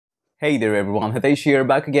Hey there everyone, Hitesh here,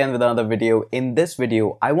 back again with another video. In this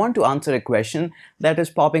video, I want to answer a question that is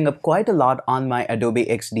popping up quite a lot on my Adobe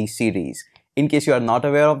XD series. In case you are not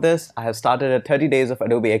aware of this, I have started a 30 days of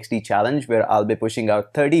Adobe XD challenge where I'll be pushing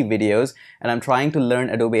out 30 videos and I'm trying to learn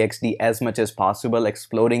Adobe XD as much as possible,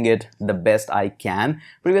 exploring it the best I can.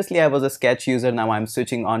 Previously, I was a Sketch user, now I'm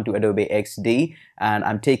switching on to Adobe XD and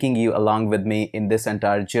I'm taking you along with me in this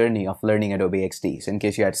entire journey of learning Adobe XD. So in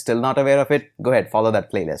case you are still not aware of it, go ahead, follow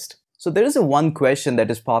that playlist. So there is one question that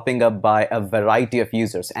is popping up by a variety of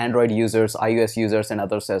users, Android users, iOS users, and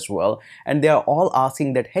others as well. And they are all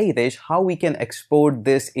asking that, hey Desh, how we can export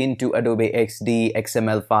this into Adobe XD,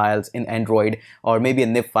 XML files in Android, or maybe a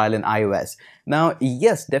NIF file in iOS. Now,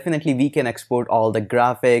 yes, definitely we can export all the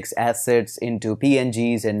graphics, assets into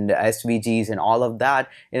PNGs and SVGs and all of that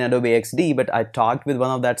in Adobe XD. But I talked with one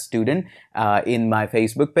of that student in my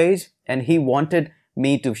Facebook page, and he wanted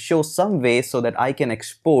me to show some way so that I can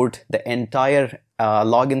export the entire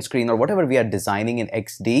login screen or whatever we are designing in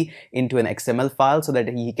XD into an XML file so that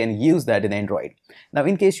he can use that in Android. Now,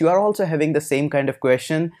 in case you are also having the same kind of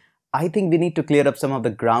question, I think we need to clear up some of the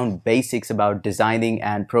ground basics about designing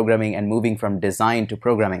and programming and moving from design to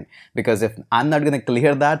programming. Because if I'm not going to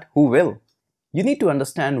clear that, who will? You need to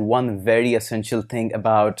understand one very essential thing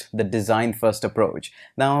about the design first approach.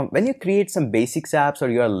 Now, when you create some basics apps or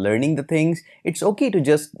you are learning the things, it's okay to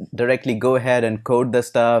just directly go ahead and code the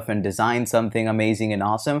stuff and design something amazing and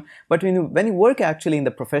awesome. But when you work actually in the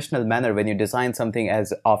professional manner, when you design something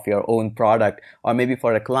as of your own product or maybe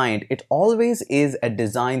for a client, it always is a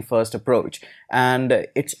design first approach. And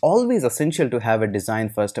it's always essential to have a design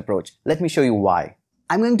first approach. Let me show you why.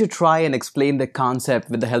 I'm going to try and explain the concept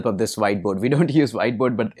with the help of this whiteboard. We don't use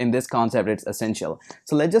whiteboard, but in this concept, it's essential.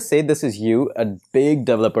 So let's just say this is you, a big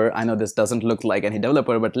developer. I know this doesn't look like any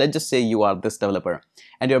developer, but let's just say you are this developer.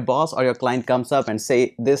 And your boss or your client comes up and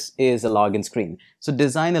say, this is a login screen. So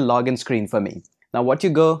design a login screen for me. Now what you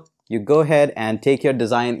go ahead and take your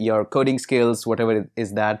design, your coding skills, whatever it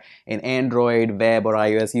is that in Android, web, or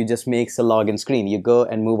iOS, you just make a login screen. You go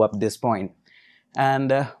and move up this point.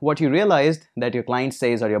 And what you realized that your client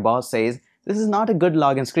says or your boss says, this is not a good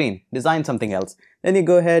login screen, design something else. Then you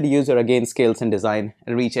go ahead, use your again skills and design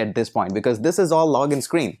and reach at this point because this is all login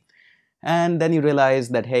screen. And then you realize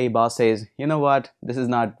that, hey, boss says, you know what, this is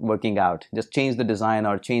not working out. Just change the design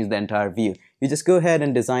or change the entire view. You just go ahead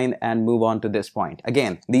and design and move on to this point.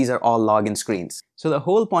 Again, these are all login screens. So the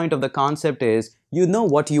whole point of the concept is, you know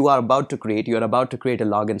what you are about to create. You are about to create a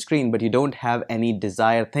login screen, but you don't have any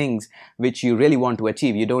desired things which you really want to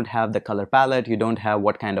achieve. You don't have the color palette. You don't have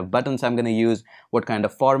what kind of buttons I'm going to use, what kind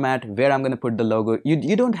of format, where I'm going to put the logo.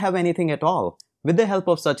 You don't have anything at all. With the help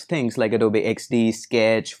of such things like Adobe XD,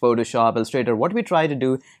 Sketch, Photoshop, Illustrator, what we try to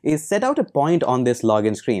do is set out a point on this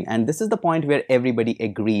login screen. And this is the point where everybody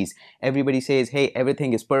agrees. Everybody says, hey,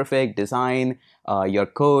 everything is perfect, design, your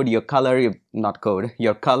code, your color,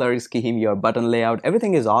 your color scheme, your button layout,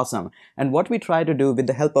 everything is awesome. And what we try to do with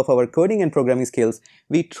the help of our coding and programming skills,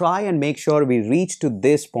 we try and make sure we reach to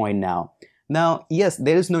this point now. Now, yes,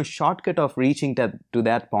 there is no shortcut of reaching to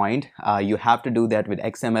that point. You have to do that with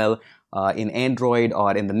XML in Android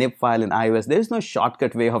or in the NIF file in iOS. There is no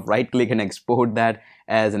shortcut way of right-click and export that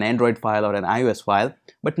as an Android file or an iOS file.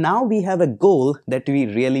 But now we have a goal that we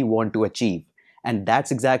really want to achieve. And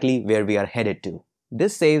that's exactly where we are headed to.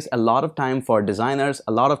 This saves a lot of time for designers,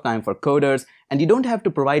 a lot of time for coders, and you don't have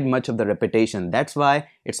to provide much of the repetition. That's why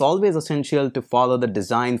it's always essential to follow the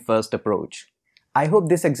design-first approach. I hope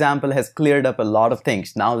this example has cleared up a lot of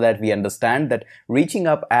things now that we understand that reaching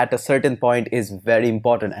up at a certain point is very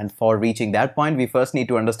important, and for reaching that point we first need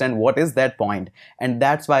to understand what is that point, and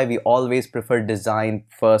that's why we always prefer design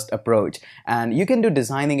first approach. And you can do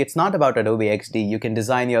designing, it's not about Adobe XD, you can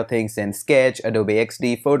design your things in Sketch, Adobe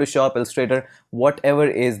XD, Photoshop, Illustrator, whatever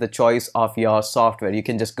is the choice of your software, you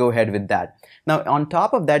can just go ahead with that. Now on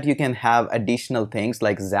top of that you can have additional things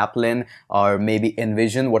like Zeppelin or maybe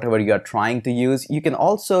Envision, whatever you are trying to use. You can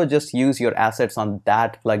also just use your assets on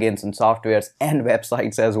that plugins and softwares and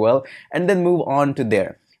websites as well, and then move on to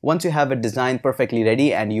there. Once you have a design perfectly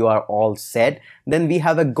ready and you are all set, then we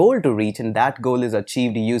have a goal to reach, and that goal is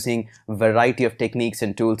achieved using a variety of techniques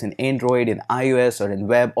and tools in Android, in iOS, or in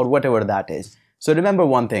web, or whatever that is. So remember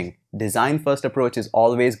one thing, design first approach is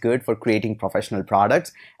always good for creating professional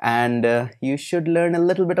products, and you should learn a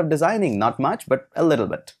little bit of designing, not much, but a little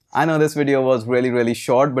bit. I know this video was really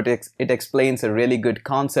short, but it explains a really good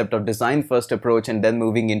concept of design first approach and then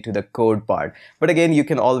moving into the code part. But again, you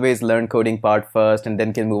can always learn coding part first and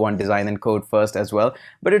then can move on design and code first as well.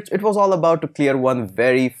 But it was all about to clear one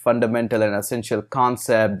very fundamental and essential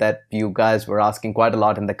concept that you guys were asking quite a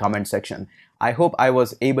lot in the comment section. I hope I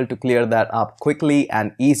was able to clear that up quickly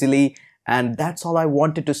and easily, and that's all I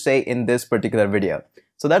wanted to say in this particular video.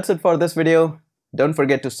 So that's it for this video. Don't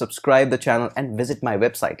forget to subscribe the channel and visit my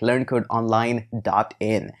website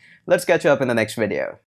learncodeonline.in. Let's catch up in the next video.